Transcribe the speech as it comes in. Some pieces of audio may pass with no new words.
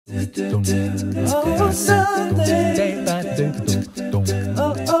Kamusta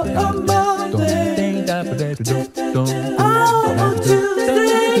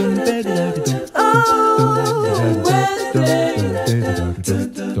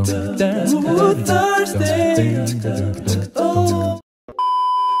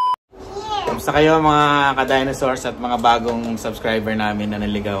kayo mga ka-dinosaurs at mga bagong subscriber namin na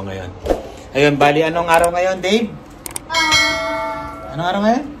naligaw ngayon? Ayun, bali anong araw ngayon, Dave? Anong araw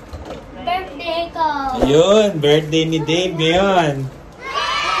ngayon? Birthday ko. Ayun, birthday ni Dave ngayon.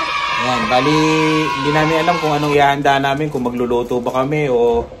 Ayan, bali hindi namin alam kung anong ihanda namin, kung magluluto ba kami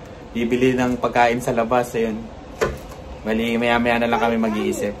o bibili ng pagkain sa labas. Ayun. Bali maya-maya na lang kami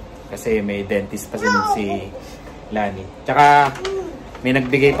mag-iisip kasi may dentist pa si Lani. Tsaka may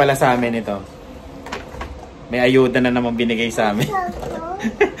nagbigay pala sa amin ito. May ayuda na naman binigay sa amin.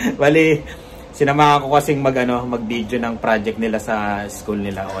 Bali, sinamahan ko kasing mag-video ng project nila sa school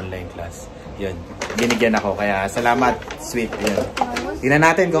nila, online class. Yun, binigyan ako. Kaya salamat, sweet. Yun. Tingnan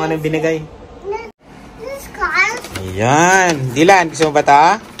natin kung anong binigay. Ayan. Dylan, gusto mo ba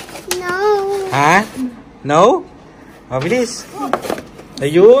ito? No. Ha? No? Mabilis.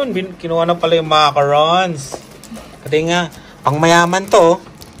 Ayun, kinuha na pala yung macarons. Kasi nga, pang mayaman to.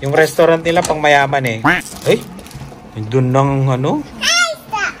 Yung restaurant nila pang mayaman eh. Ay, doon ng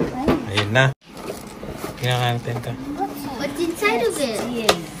ayun na. Tingnan natin ito. What's inside of it?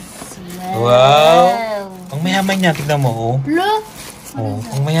 Yes. Wow. Pang mayaman niya, tignan mo. Oh. Look. Oh,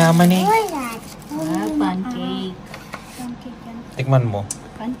 pang mayaman eh. Pancake. Tikman mo.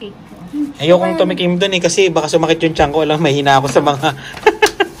 Pancake. Ayokong tumikim doon eh kasi baka sumakit yung tiyan ko. Alam, mahina ako sa mga...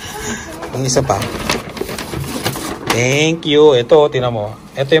 Ang isa pa. Thank you. Ito, tinan mo.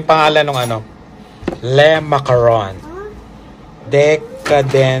 Ito yung pangalan ng Le Macaron.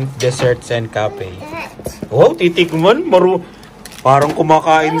 Decadent Desserts and Cafe. Oh, titikman. Parang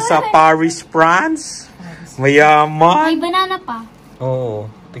kumakain sa Paris, France. Mayaman. May banana pa.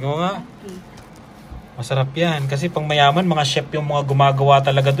 Oo. Tingnan mo nga. Masarap yan. Kasi pang mayaman, mga chef yung mga gumagawa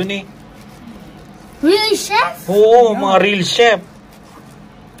talaga dun eh. Really, chef? Oo, mga real chef.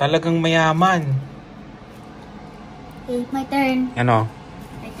 Talagang mayaman. Okay, my turn. Ano?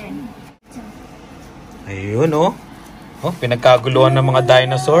 My turn. Ayun oh. Oh, pinagkaguluhan ng mga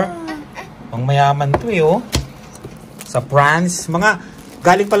dinosaur. Pang mayaman to eh oh. Sa France.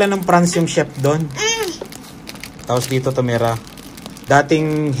 Galing pala ng France yung chef doon. Tapos dito tumira.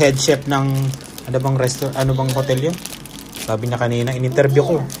 Dating head chef ng ano bang hotel yun? Sabi niya kanina, in-interview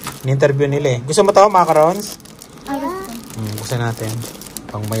ko. In-interview nila eh. Gusto mo ito, macarons? Gusto natin.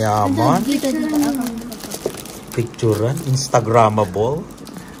 Pang mayaman. Picturean. Instagrammable.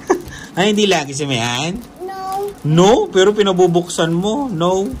 Ay, hindi lagi si Mayan? No. No? Pero pinabubuksan mo.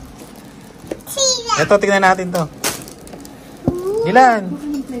 No. Ito, tingnan natin to. Dilan.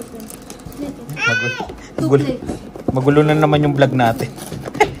 Magulo na naman yung vlog natin.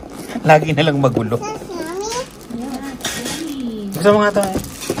 Lagi na lang magulo. Gusto mo nga ito eh.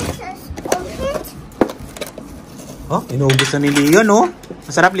 Oh, inuubos na ni Leon, oh.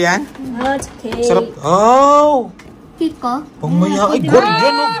 Masarap, Leon? Okay. Masarap. Oh! Cake ko? Pangmaya. Ay, gold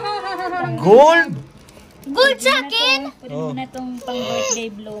yan, oh. Gold! Good sa akin! Pwede mo na itong pang-birthday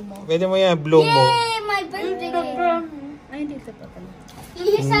blow mo. Pwede mo yan, blow mo. Yay! My birthday! Ay, hindi ito pa pala.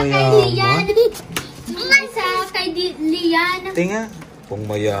 Isa kay Lian. Isa kay Lian. Tinga. Pang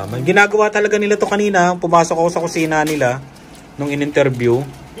mayaman. Ginagawa talaga nila to kanina. Pumasok ako sa kusina nila nung in-interview.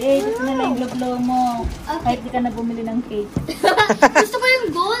 Eh, gusto na lang yung blow mo. Kahit di ka na bumili ng cake. Gusto ko yung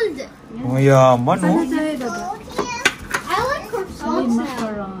gold. Mayaman, oh. I like croissants.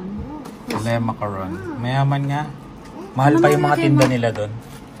 Macaron. Le Macaron. Mayaman nga. Mahal pa yung mga tinda nila doon.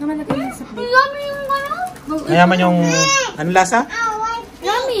 Yummy yung Mayaman yung... Ano lasa?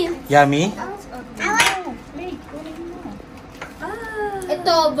 Yummy. Yummy?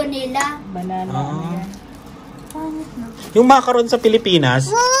 Ito, vanilla. Banana. Yan. Yung macaron sa Pilipinas,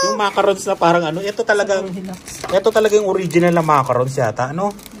 yung macarons na parang ito talagang yung original na macarons yata,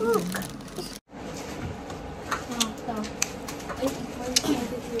 ano?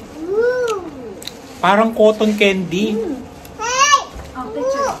 Parang cotton candy.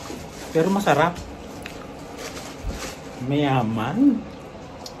 Pero masarap. Mayaman.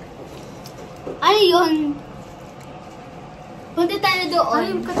 Ano yun? Punta tayo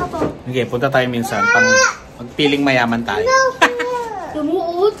doon. Okay, punta tayo minsan. Magpiling mayaman tayo.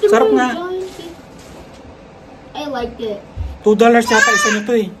 Tumuot. Sarap nga. I like it. $2 yata isa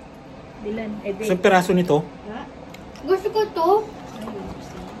nito eh. Dilan. Sa peraso nito. Gusto ko to.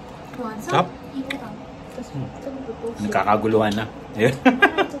 Sarap. Nakakaguluhan na.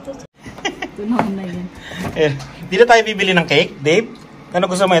 Tunaw na yan. Dito tayo bibili ng cake, Dave? Ano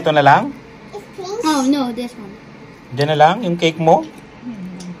gusto mo? Ito na lang? Oh, no, this one. Diyan na lang? Yung cake mo?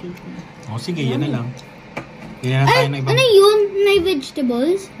 O sige, yan na lang. Yan na tayo na ibang... Ano yun? May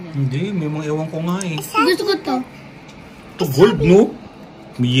vegetables? Hindi, may mga ewan ko nga eh. Gusto ko to. Ito gold, no?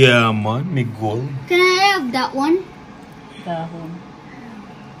 Yeah, man. May gold. Can I have that one? Dahon.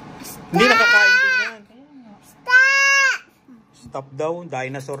 Hindi nakakain din yan. Stop daw.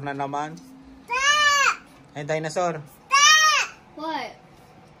 Dinosaur na naman. Ay, dinosaur. What?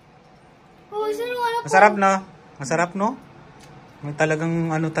 Oh, is there one? Masarap na. Masarap, no? May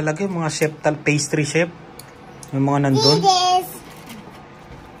talagang, ano talaga, yung mga chef, pastry chef. Yung mga nandun.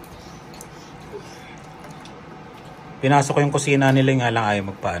 Pinasok ko yung kusina nila yung alang ayaw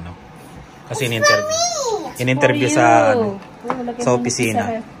magpaano. Kasi in-interview sa, ano, sa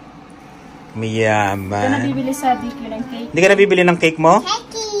opisina. Mayaman. Ito nabibili sa DQ ng cake. Hindi ka nabibili ng cake mo?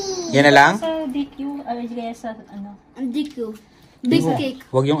 Yan na lang? Sa DQ, kaya sa ano. Ang DQ. Big cake.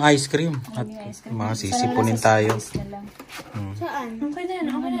 Huwag yung ice cream. At mga sisipunin tayo. Saan? Okay na yan,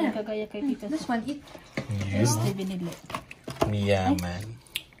 okay na yan. Kagaya kay Tita. This one, eat. Yes. Ito binili. Mayaman.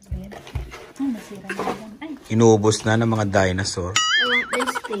 Ay, nasira na yan. Ay. Inuubos na ng mga dinosaur. I want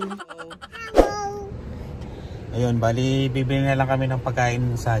this thing. Ayun, bali bibili na lang kami ng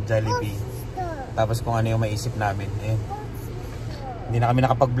pagkain sa Jollibee. Tapos kung ano yung maisip namin. Ayun. Hindi na kami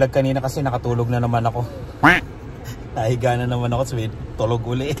nakapag-vlog kanina kasi nakatulog na naman ako. Nahiga na naman ako, so tulog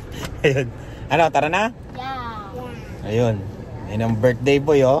uli. Ayun. Ano, tara na? Yeah. Ayun. Ayun ang birthday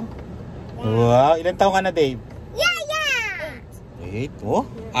boy, oh. Wow, ilan taon ka na, Dave? Yeah. 8. Oh,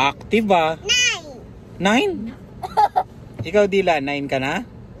 active ah. 9. Ikaw, Dila, 9 ka na?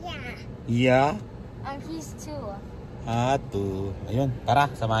 Yeah. He's 2. 2. Ayun, tara,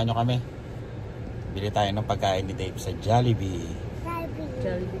 samahan nyo kami. Bili tayo ng pagkain ni Dave sa Jollibee.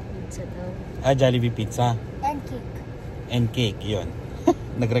 Jollibee pizza daw. Jollibee pizza. And cake. And cake, yun.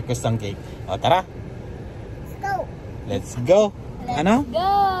 Nag-request ng cake. O, tara. Let's go. Ano?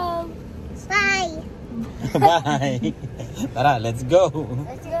 Go! Bye! Bye. Tara, let's go.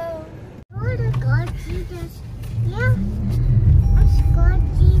 Let's go!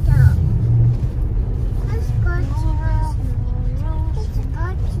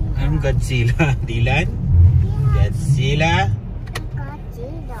 Anong Godzilla? Dylan? Godzilla?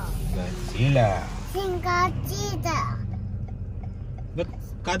 Godzilla. Ba't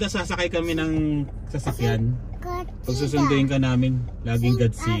kada sasakay kami ng sasakyan, pag susunduin ka namin, laging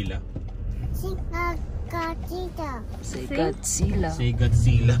Godzilla. Say Godzilla. Say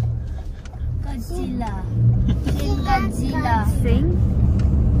Godzilla. Godzilla. Sing Godzilla. Sing?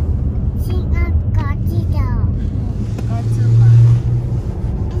 Godzilla.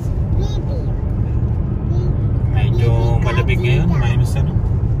 Medyo malamig ngayon, minus ano?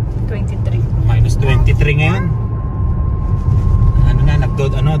 23. Minus 23 ngayon. Ano na,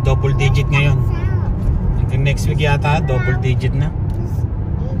 double digit ngayon. Hanggang next week yata, double digit na.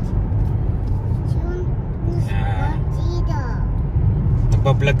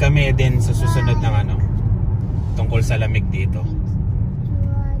 Nagpa-vlog kami din sa susunod ng ano, tungkol sa lamig dito.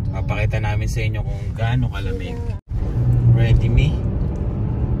 Papakita namin sa inyo kung gaano kalamig. Ready me?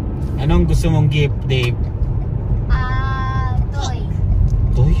 Anong gusto mong gift, Dave? Toy.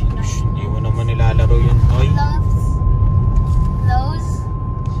 Toy? Hindi mo naman nilalaro yung toy. Clothes.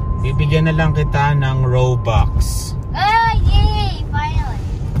 Bibigyan na lang kita ng Robux. Ah, yay! Finally.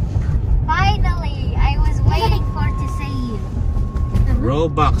 Finally. I was waiting for to say you.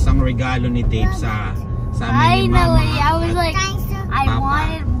 Robux ang regalo ni Dave sa amin ni Mama. Finally. I was like, I Papa.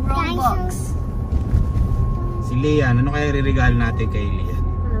 wanted Robux. Si Lian, ano kaya ririgalo natin kay Lian?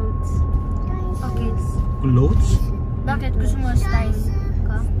 Clothes. Okay. Clothes? Bakit? Gusto mo style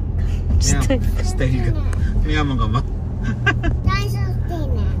ka? Style ka. Mayaman ka ba?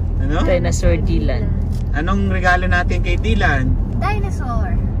 Ano? Dinosaur Dylan. Anong regalo natin kay Dylan?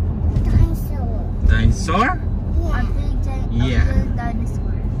 Dinosaur. Dinosaur? A big Yeah.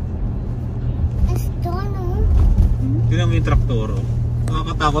 dinosaur. Tingnan mo yung traktoro.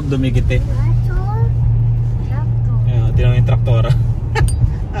 Nakakatakot dumikit eh. Tractor. Ayan, tingnan mo yung traktora.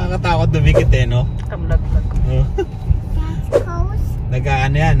 Nakakatakot dumikit eh, no? Tamlag-lag.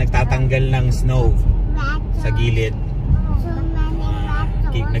 Nag-ano yan, nagtatanggal ng snow sa gilid.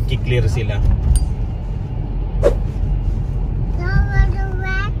 Nagki-clear sila.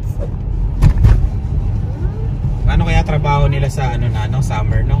 Paano kaya trabaho nila sa ano na, no?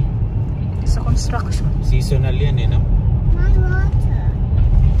 Summer, no? Sa construction. Seasonal yan eh, no?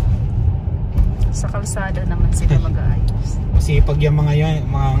 Sa kalsada naman sila mag-aayos. Masipag yung mga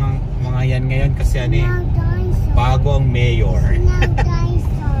yan ngayon kasi ano eh, bago ang mayor.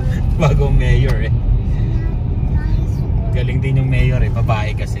 Bago ang mayor eh. Galing din yung mayor eh,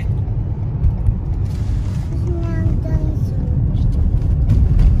 babae kasi.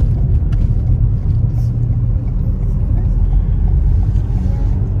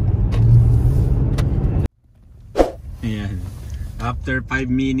 Ayan. After 5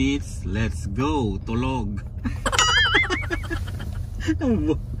 minutes, let's go, tulog.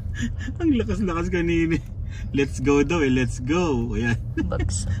 Ang lakas-lakas kanina. Let's go daw eh, let's go. Ayan.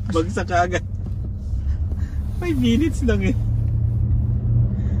 Bagsak ka agad. 5 minutes lang eh.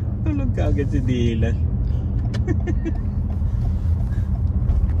 Tulog ka agad si Dylan.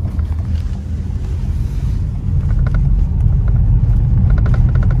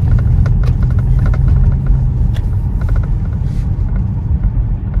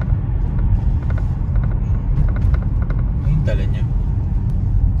 Dala niya.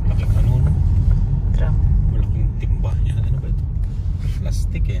 Malaking ano no? Drum. Malaking timba niya. Ano ba ito?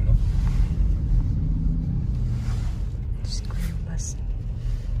 Plastic eh no? School bus.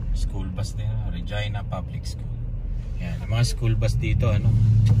 School bus na yan. Regina Public School. Yan. Yung mga school bus dito ano?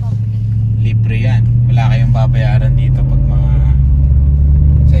 Libre yan. Wala kayong babayaran dito pag mga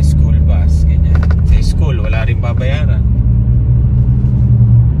sa school bus. Ganyan. Sa school wala rin babayaran.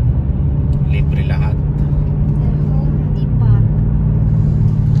 Libre lahat.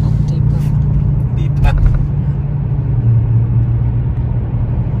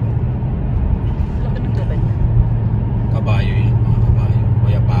 Kabayo yun, mga kabayo.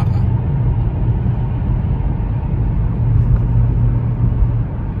 Kuya baka.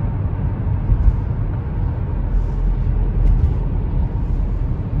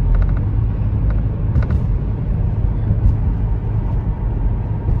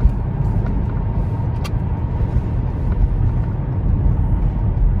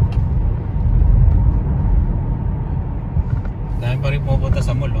 Dahil pa rin pupunta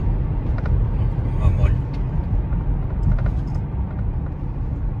sa mall, oh. Mga mall.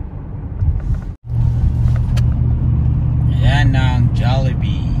 Ayan ang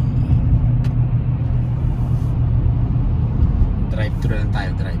Jollibee. Drive-thru lang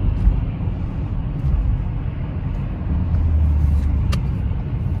tayo, drive.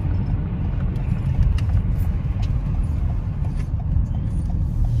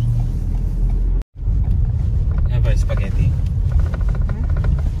 Yan ba, spaghetti?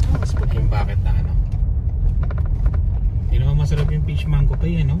 Yung bakit na ano? Hindi naman masarap yung fish mango pa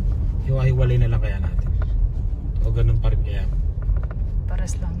yan, no? Hiwa-hiwalay na lang kaya natin. O ganun pa rin kaya?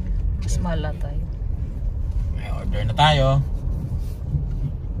 Paras lang. Mas mala tayo. May order na tayo.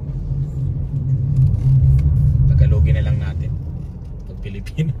 Tagalogin na lang natin. Pag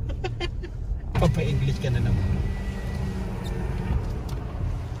Pilipino. Papa-English ka na naman.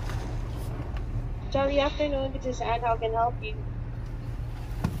 Jolly afternoon, this is Anne. How can I help you?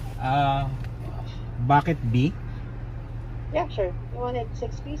 Bakit B? Yeah, sure. You wanted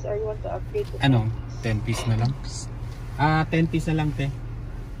 6 piece or you want to upgrade to 10 Ano? piece? 10 piece na lang? 10 piece na lang, te.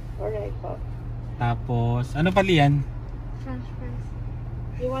 Alright po. Tapos, ano pali yan? French fries.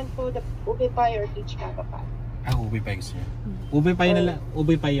 You want po the ube pie or peach mango pie? Ube pie gusto niya. Ube pie na lang.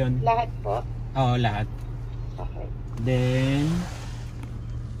 Ube pie yun. Lahat po? Oo, lahat. Okay. Then,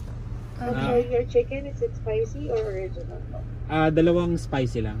 Your chicken, is it spicy or original po? dalawang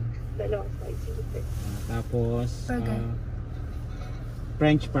spicy lang. Dalawang spicy. Okay. Tapos, Burger.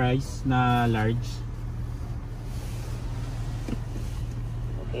 French fries na large.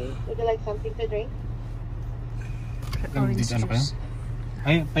 Okay. Would you like something to drink? Orange Ano juice.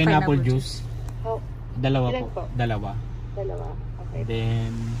 Ay, pineapple juice. Oh, Dalawa ilan po. po? Dalawa. Dalawa. Okay.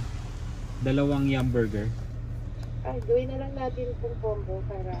 Then, dalawang yum burger. Gawin na lang natin itong combo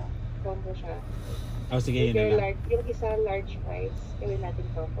para combo siya. Oh, sige, yun na Either lang. large, yung isa large fries, gawin natin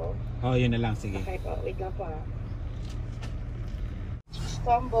combo. Oh, yun na lang, sige. Okay po, wait lang po ha. Cheese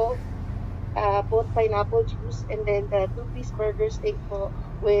combo, both pineapple juice, and then the 2-piece burger steak po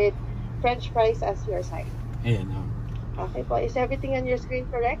with French fries as your side. Ayan, oh. Okay po, is everything on your screen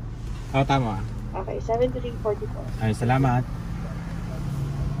correct? Oh, tama. Okay, 7344. Ay, salamat.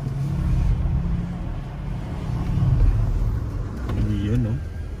 Yun, no?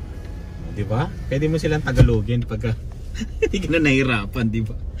 Diba? Pwede mo silang Tagalogin pagka hindi ka na nahirapan,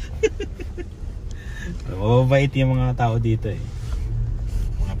 diba? Mababait yung mga tao dito eh.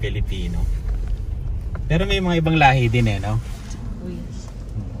 Mga Pilipino. Pero may mga ibang lahi din eh, no? Uy.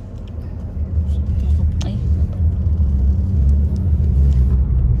 Ay.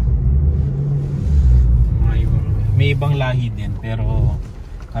 May ibang lahi din pero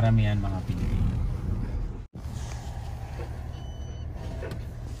karamihan mga Pilipino.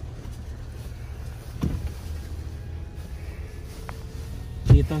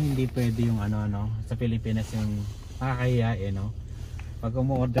 Dito hindi pwede yung ano sa Pilipinas yung Nakakahiya eh, no? Pag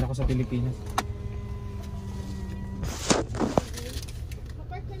umu-order ako sa Pilipinas.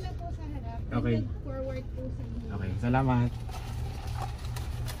 Papark na lang po sa harap. Okay. Forward po sa inyo. Okay, salamat.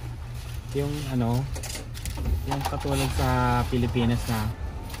 Yung ano, yung katulad sa Pilipinas na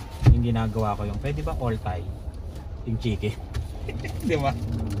yung ginagawa ko yung, pwede ba all Thai? Yung chicken. Di ba?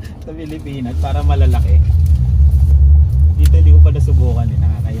 Sa Pilipinas, para malalaki. Dito hindi ko pa nasubukan eh,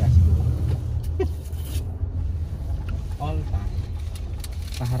 nakakaya siguro. All Thai.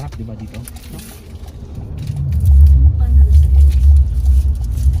 Sa harap, di ba dito? No? Kumakain na rin sa loob.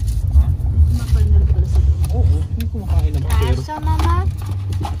 Ha? Kumakain na rin pala sa loob. Oo, hindi kumakain naman. Pero Aso, mama?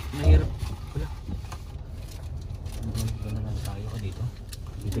 mahirap. Wala. Wala lang tayo ka dito.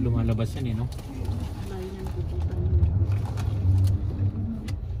 Dito lumalabas yan eh, no? Bayan yan pupunta nyo.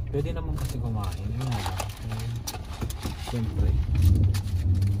 Pwede naman kasi kumain. Yun nga lang. Siyempre,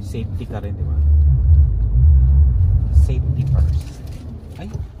 safety ka rin, di ba? Safety first.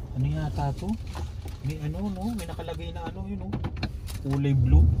 Ay, ano yata to? May ano, no? May nakalagay na ano, yun, no? Kulay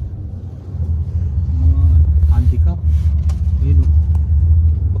blue. Mga handicap. Ayun, no?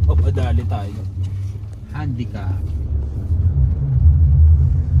 Papadali tayo. Handicap.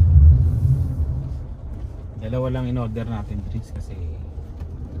 Dalawa lang in-order natin drinks kasi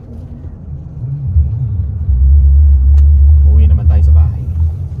uwi naman tayo sa bahay.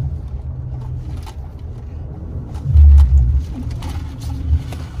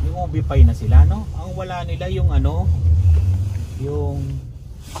 Yung ubi pie na sila, no? Ang wala nila yung ano, yung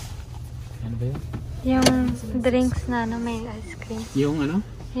ano ba yun? Yung drinks na may ice cream. Yung ano?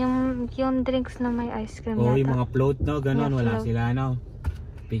 Yung drinks na may ice cream Oh, yata. yung mga float, no? Ganon, Mga wala float. sila, no?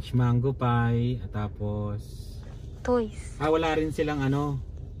 Peach mango pie, at tapos Toys. wala rin silang ano,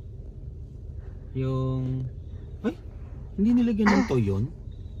 yung ay, hindi nilagyan ng toy yun?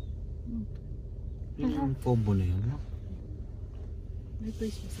 Yung combo na yun, no? May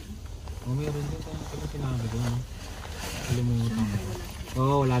toys pa sila. Oh, meron din kung sinabi ko, no? Kalimutan ko.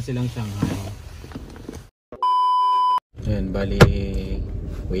 Oo, wala silang Shanghai. Ayan, bali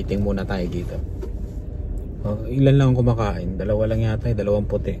waiting muna tayo dito. Oh, ilan lang ang kumakain? Dalawa lang yata, dalawang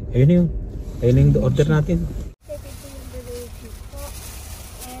puti. Ayun yun. Ayun yung order natin.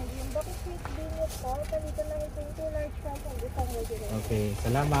 Okay,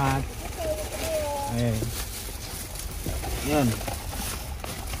 salamat. Ayun. Yun.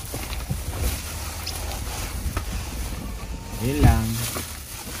 Yun lang.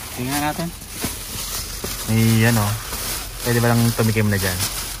 Tingnan natin. Ayan o. Pwede ba lang tumikim na dyan?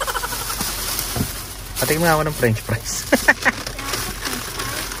 Patikim nga ako ng french fries.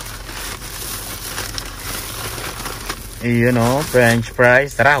 Ayan o, french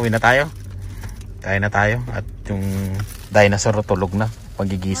fries. Tara, uwi na tayo. Kain na tayo. At yung dinosaur tulog na.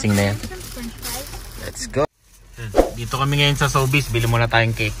 Pagigising na yan. Let's go. Dito kami ngayon sa Sobeys. Bili muna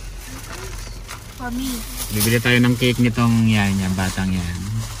tayong cake. Kami. Bibili tayo ng cake nitong yan, batang yan.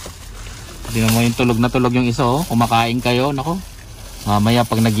 Tingnan mo yung tulog na tulog yung isa oh. Kumakain kayo, nako. Mamaya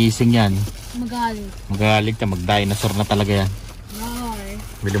pag nagising yan, Magalit. magalit ka, mag-dinosaur na talaga yan. Bye.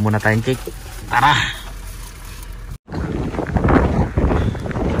 Bili muna tayong cake. Tara!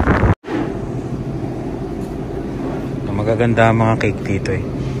 Magaganda ang mga cake dito eh.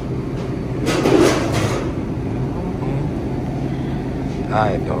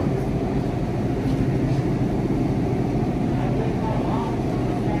 Ito.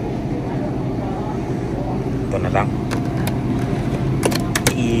 Ito na lang.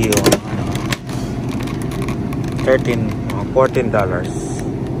 Iyo. $14.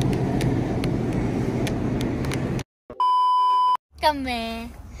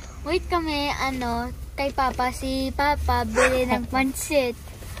 Wait kami, kay Papa, si Papa bili ng pansit.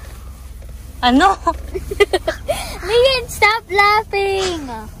 Ano? Megan, stop laughing!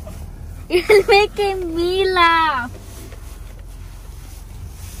 You're making me laugh.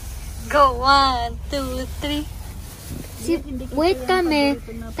 Go, 1, 2, 3. Wait kami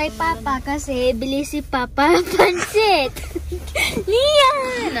kay Papa kasi bili si Papa ng pansit.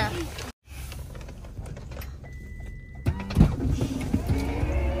 Lian!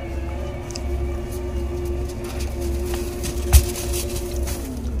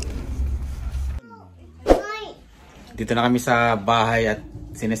 Dito na kami sa bahay at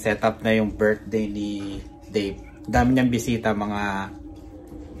sineset up na yung birthday ni Dave. Dami niyang bisita, mga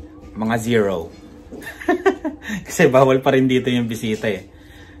zero. Kasi bawal pa rin dito yung bisita eh.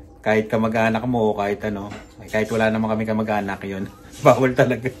 Kahit kamag-anak mo o kahit ano, kahit wala naman kami kamag-anak yun. Bawal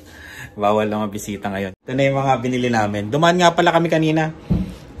talaga. Bawal lang ang bisita ngayon. Ito na yung mga binili namin. Dumaan nga pala kami kanina.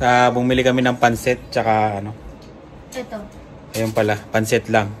 Bumili kami ng pansit tsaka ano. Ito. Ayun pala, pansit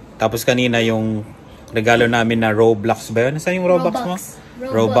lang. Tapos kanina yung regalo namin na Roblox ba yun? Nasaan yung Roblox mo?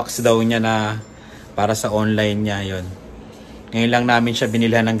 Roblox daw niya na para sa online niya yon. Ngayon lang namin siya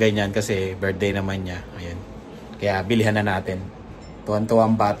binilhan ng ganyan kasi birthday naman niya. Ayun. Kaya bilihan na natin.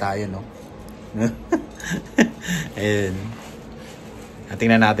 Tuwan-tuwang bata yun, no? Ayun.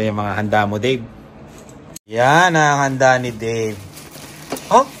 Tingnan natin yung mga handa mo, Dave. Yan ang handa ni Dave.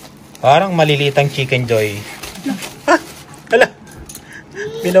 Oh, parang malilitang chicken joy. Hala.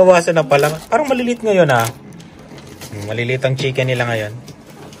 Binawasan na pala. Parang malilit ngayon, ha? Malilitang chicken nila ngayon.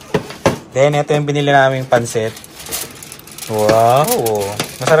 Then, ito yung binili naming pansit. Wow!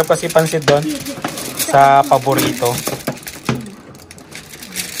 Masarap kasi pansit doon. Sa paborito.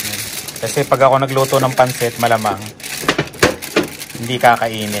 Kasi pag ako nagluto ng pansit, malamang hindi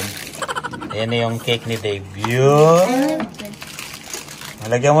kakainin. Ayan na yung cake ni Dave. Yun!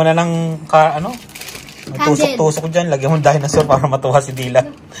 Lagyan mo na ng may tusok-tusok dyan. Lagyan mo ng dinosaur para matuwa si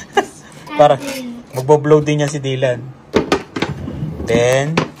Dylan. Para magbo-blow din yan si Dylan.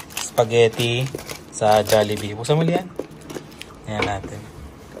 Then, spaghetti sa Jollibee. Buksan mo yan. Ayan natin.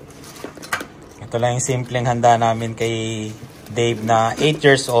 Ito lang yung simpleng handa namin kay Dave na 8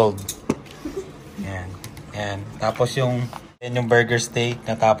 years old. Ayan. Ayan. Tapos yung burger steak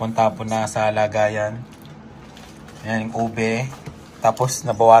na tapon-tapon na sa lagayan. Ayan yung ube. Tapos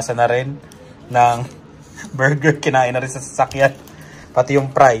nabawasan na rin ng burger. Kinain na rin sa sasakyan. Pati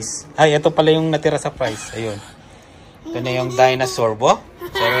yung fries. Ay, ito pala yung natira sa fries. Ayun. Ito na yung dinosaur. Bo?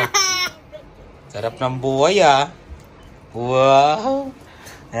 Sarap ng buhay, ah. Wow!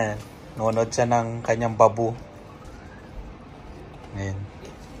 Ayan. Nunod siya ng kanyang babu. Ayan.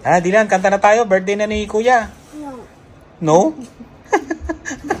 Dylan, kanta na tayo. Birthday na ni Kuya. No?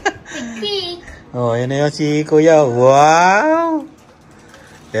 Oh, yun na yun si Kuya. Wow!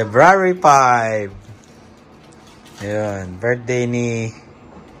 February 5. Ayun. Birthday ni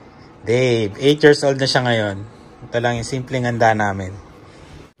Dave. 8 years old na siya ngayon. Ito lang yung simpleng handa namin.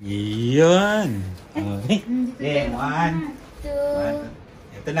 Yun! Okay. Okay, 1,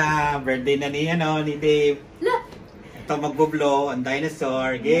 2. Ito na, birthday na ni Dave. Ito magbo-blow ang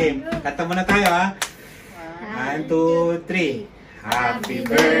dinosaur game. Kanta muna tayo, ha? 1, 2, 3. Happy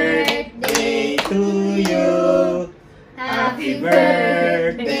birthday to you. Happy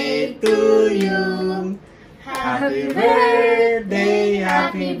birthday to you. Happy birthday,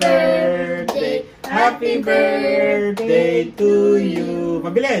 happy birthday, happy birthday to you.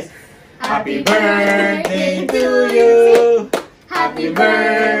 Mabilis. Happy birthday to you. Happy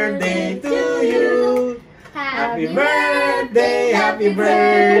birthday to you. Happy birthday, happy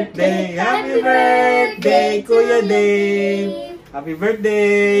birthday, happy birthday, Kuya Dhayve. Happy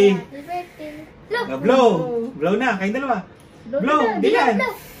birthday. Blow. Blow na, kayong dalawa. Blow, Dylan.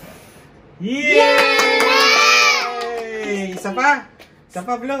 Yay! Isa pa. Isa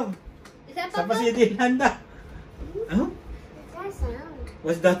pa, blow. Isa pa si Dylan da. Ano?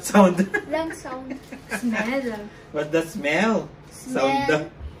 What's that sound? Lang sound. Smell. What's that smell? Sound da.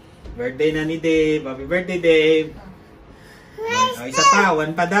 Birthday na ni Dave. Happy birthday, Dave. Oh, isa pa.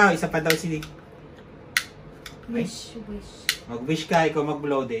 One pa daw. Isa pa daw si Dave. Wish. Mag-wish ka. Ikaw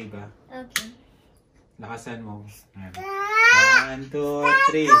mag-blow, Dave. Ha? Okay. Lakasan mo. 1, 2,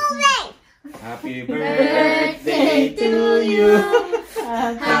 3. Happy birthday to you.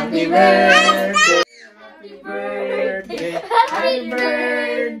 Happy birthday. Happy birthday. Happy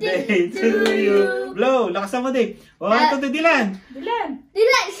birthday to you. Blow. Lakasan mo, Dave. 1, 2, 3, Dylan. Dylan.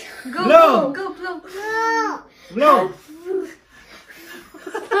 Go, Blow. go, blow. Blow.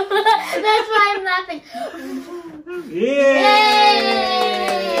 That's why I'm laughing. Yay!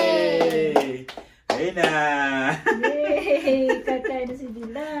 Ayun na. Yay! Kakain na si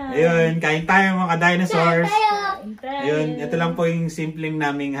Dylan. Ayun, kain tayo mga dinosaurs. Kain tayo. Ayun, ito lang po yung simpleng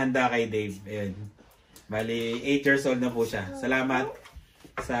naming handa kay Dave. Ayun. Bali, 8 years old na po siya. Salamat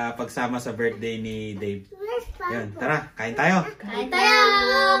sa pagsama sa birthday ni Dave. Ayun, tara, kain tayo. Kain tayo!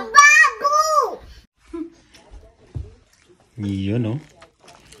 Babu! Yun, no?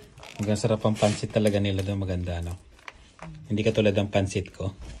 Ang sarap ang pansit talaga nila doon. Maganda, no? Hindi katulad ng pansit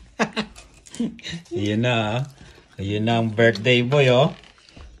ko. Ayun na, ha? Ayun na ang birthday boy, oh.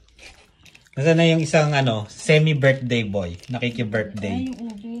 Nasaan na yung isang, semi-birthday boy? Nakiki-birthday.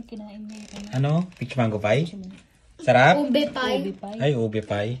 Yung ube, kinain niya. Peach mango pie? Sarap? Ube pie. Ay, ube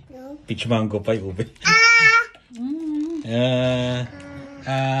pie. Peach mango pie, ube.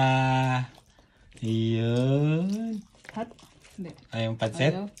 Yun. Hot? Hindi. Ay, yung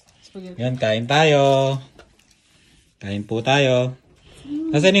pansit? Spaghetti. Yan, kain tayo. Kain po tayo.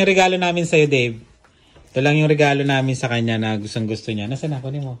 Nasaan yung regalo namin sa'yo, Dave? Ito lang yung regalo namin sa kanya na gustong gusto niya. Nasaan ako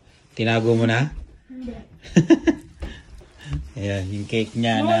mo? Tinago mo na? Hindi. Ayan, yung cake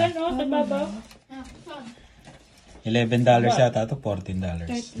niya na. Sa baba. $11 yata ito, $14.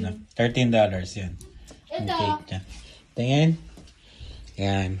 $13 yan. Yung cake niya. Tingin.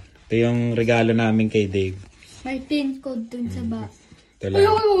 Yan. Ito yung regalo namin kay Dave. May pin code dun sa ba. Ito lang.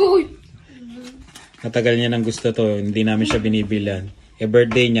 Matagal niya nang gusto to. Hindi namin siya binibilan.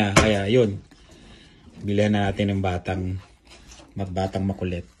 Birthday niya. Kaya yun. Bilhan na natin ng batang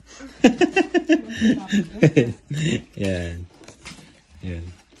makulit. Yan. Yan.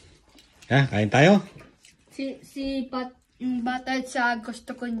 Ha, kain tayo? Yung bata sa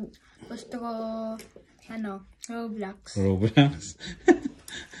gusto ko Roblox. Roblox.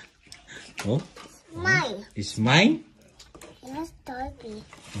 Oh? Mine. Is mine? Yes, Toby.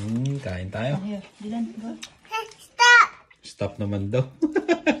 Kain tayo. Here, Dylan, go. Stop! Stop naman daw.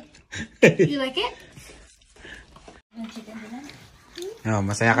 You like it? Chicken, Dylan. Oh,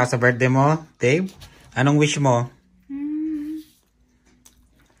 masaya ka sa birthday mo, Dave? Anong wish mo?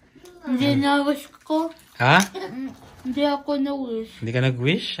 Hindi na wish ko. Ha? Hindi ako na wish. Hindi ka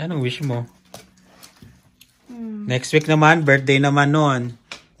nag-wish? Anong wish mo? Next week naman, birthday naman noon.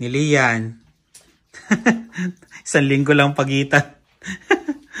 Ni Lian. 1 linggo lang pagitan.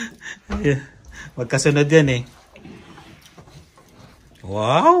 Magkasunod yan eh.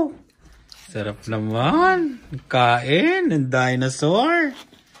 Wow! Sarap naman. Kain ng dinosaur.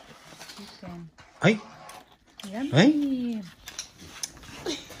 Ay! Ay!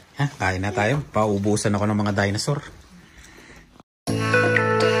 Ha, kain na tayo. Paubusan ako ng mga dinosaur.